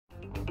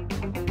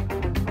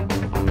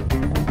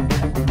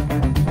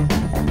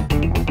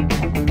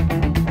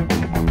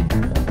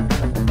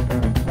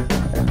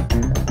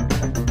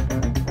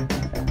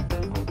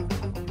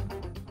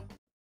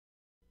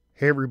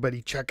Hey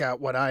everybody, check out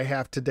what I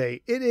have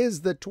today. It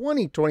is the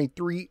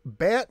 2023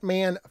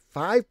 Batman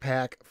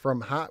 5-pack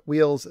from Hot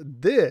Wheels.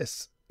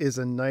 This is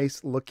a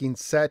nice looking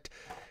set.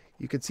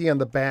 You can see on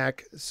the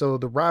back, so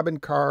the Robin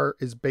car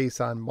is based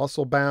on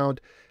Muscle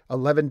Bound.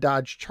 11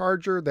 Dodge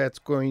Charger, that's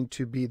going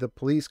to be the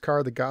police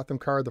car. The Gotham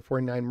car, the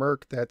 49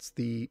 Merc, that's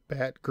the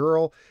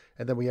Batgirl.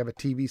 And then we have a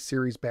TV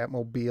series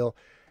Batmobile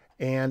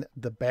and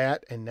the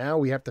Bat. And now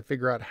we have to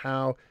figure out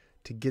how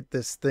to get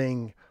this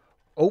thing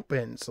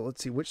open. So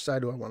let's see, which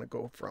side do I want to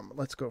go from?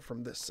 Let's go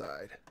from this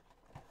side.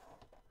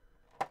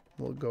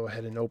 We'll go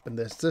ahead and open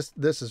this.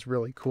 This is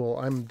really cool.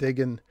 I'm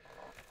digging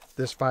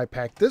this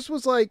 5-pack. This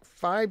was like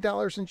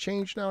 $5 and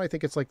change now. I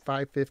think it's like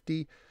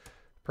 $5.50.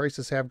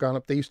 Prices have gone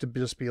up. They used to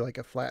just be like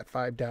a flat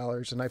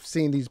 $5, and I've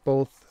seen these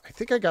both. I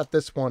think I got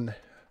this one.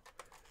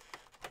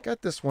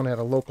 Got this one at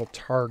a local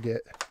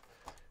Target,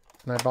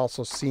 and I've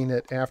also seen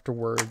it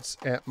afterwards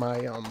at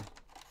my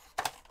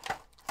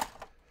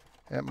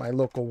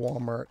local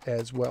Walmart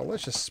as well.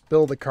 Let's just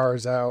spill the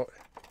cars out.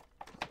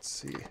 Let's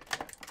see.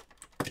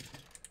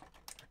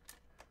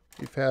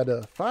 We've had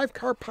a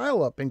 5-car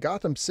pileup in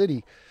Gotham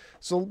City.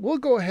 So we'll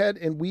go ahead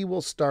and we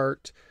will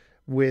start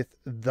with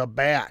the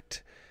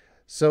Bat.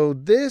 So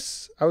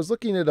this, I was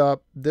looking it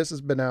up. This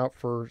has been out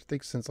for, I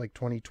think, since like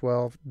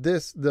 2012.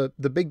 The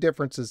big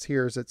difference is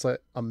here is it's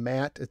a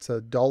matte. It's a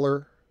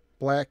duller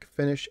black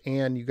finish,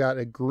 and you got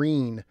a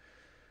green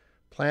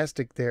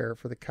plastic there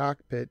for the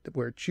cockpit,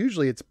 where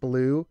it's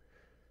blue.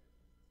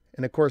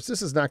 And of course,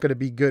 this is not going to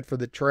be good for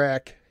the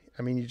track.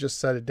 I mean, you just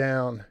set it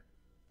down,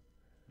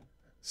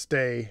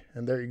 stay,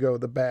 and there you go,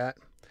 the Bat.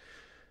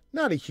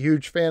 Not a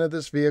huge fan of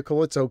this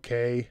vehicle. It's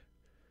okay.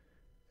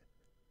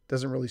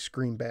 Doesn't really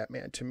scream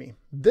Batman to me.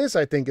 This,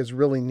 I think, is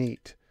really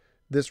neat.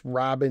 This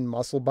Robin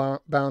muscle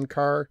bound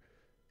car.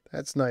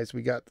 That's nice.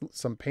 We got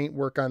some paint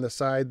work on the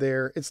side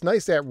there. It's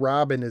nice that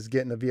Robin is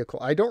getting a vehicle.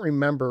 I don't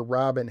remember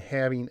Robin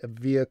having a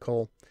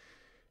vehicle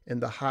in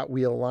the Hot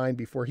Wheel line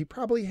before. He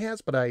probably has,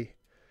 but I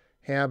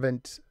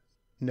haven't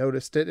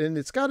noticed it. And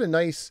it's got a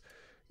nice,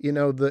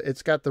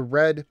 it's got the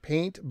red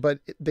paint,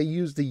 but they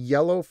use the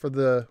yellow for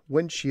the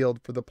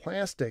windshield for the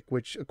plastic,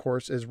 which of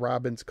course is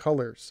Robin's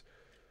colors.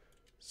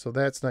 So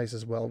that's nice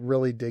as well.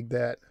 Really dig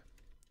that.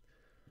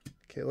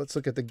 Okay, let's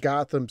look at the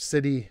Gotham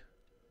City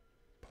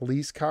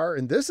police car.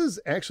 And this is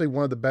actually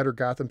one of the better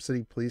Gotham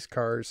City police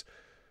cars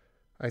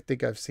I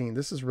think I've seen.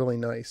 This is really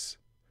nice.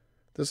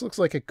 This looks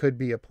like it could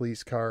be a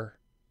police car.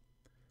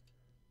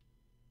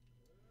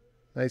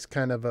 Nice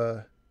kind of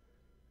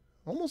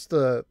almost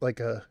like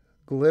a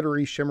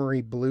glittery,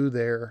 shimmery blue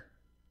there.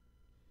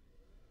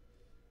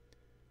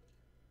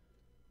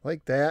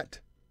 Like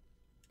that.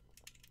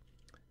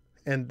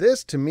 And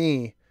this, to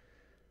me,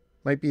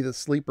 might be the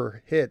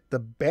sleeper hit. The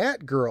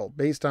Batgirl,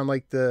 based on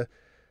like the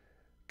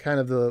kind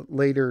of the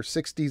later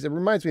 60s. It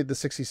reminds me of the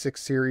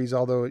 66 series,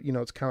 although,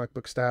 it's comic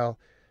book style.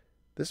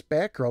 This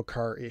Batgirl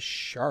car is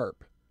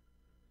sharp.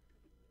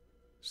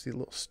 See a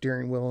little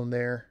steering wheel in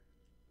there.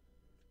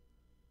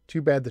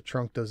 Too bad the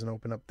trunk doesn't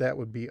open up. That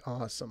would be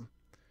awesome.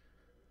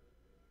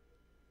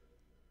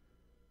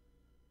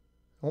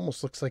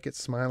 Almost looks like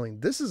it's smiling.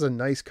 This is a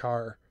nice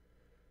car.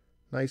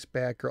 Nice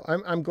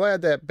Batgirl. I'm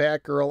glad that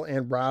Batgirl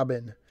and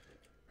Robin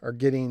are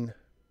getting,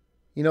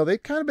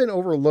 they've kind of been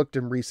overlooked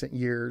in recent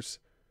years.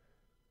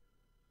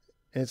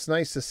 And it's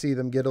nice to see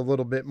them get a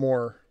little bit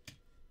more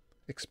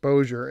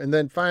exposure. And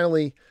then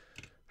finally,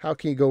 how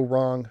can you go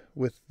wrong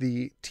with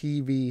the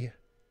TV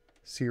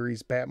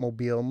series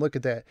Batmobile? And look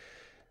at that.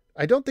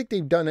 I don't think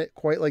they've done it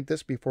quite like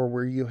this before,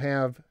 where you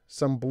have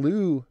some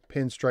blue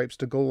pinstripes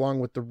to go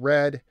along with the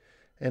red,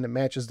 and it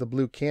matches the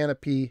blue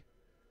canopy.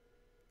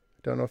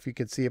 Don't know if you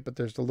can see it, but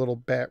there's the little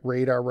Bat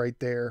radar right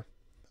there.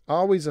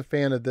 Always a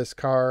fan of this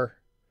car.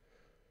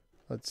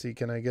 Let's see,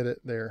 can I get it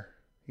there?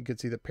 You can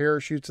see the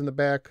parachutes in the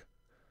back.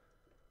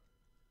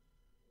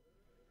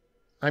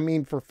 I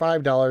mean, for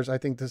 $5, I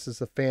think this is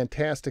a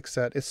fantastic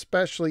set,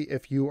 especially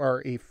if you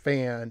are a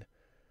fan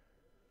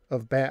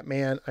of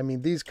Batman. I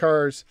mean, these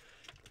cars,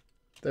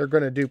 they're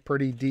going to do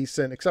pretty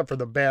decent, except for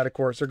the Bat, of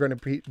course. They're going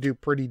to do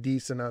pretty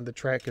decent on the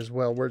track as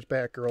well. Where's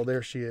Batgirl?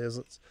 There she is.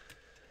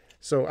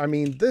 So, I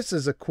mean, this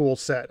is a cool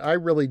set. I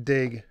really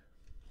dig.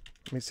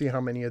 Let me see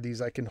how many of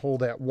these I can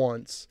hold at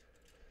once.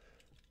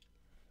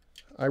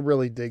 I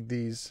really dig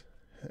these.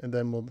 And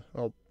then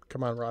oh,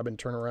 come on, Robin,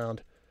 turn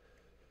around.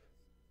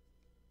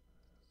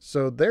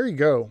 So, there you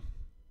go.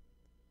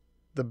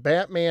 The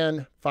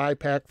Batman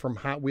 5-pack from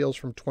Hot Wheels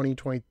from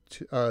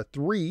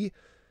 2023.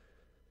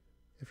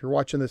 If you're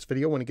watching this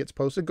video when it gets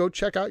posted, go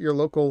check out your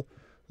local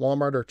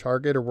Walmart or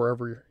Target or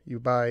wherever you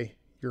buy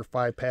your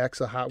 5-packs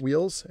of Hot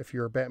Wheels if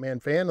you're a Batman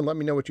fan, and let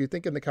me know what you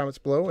think in the comments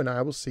below, and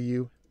I will see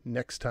you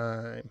next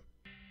time.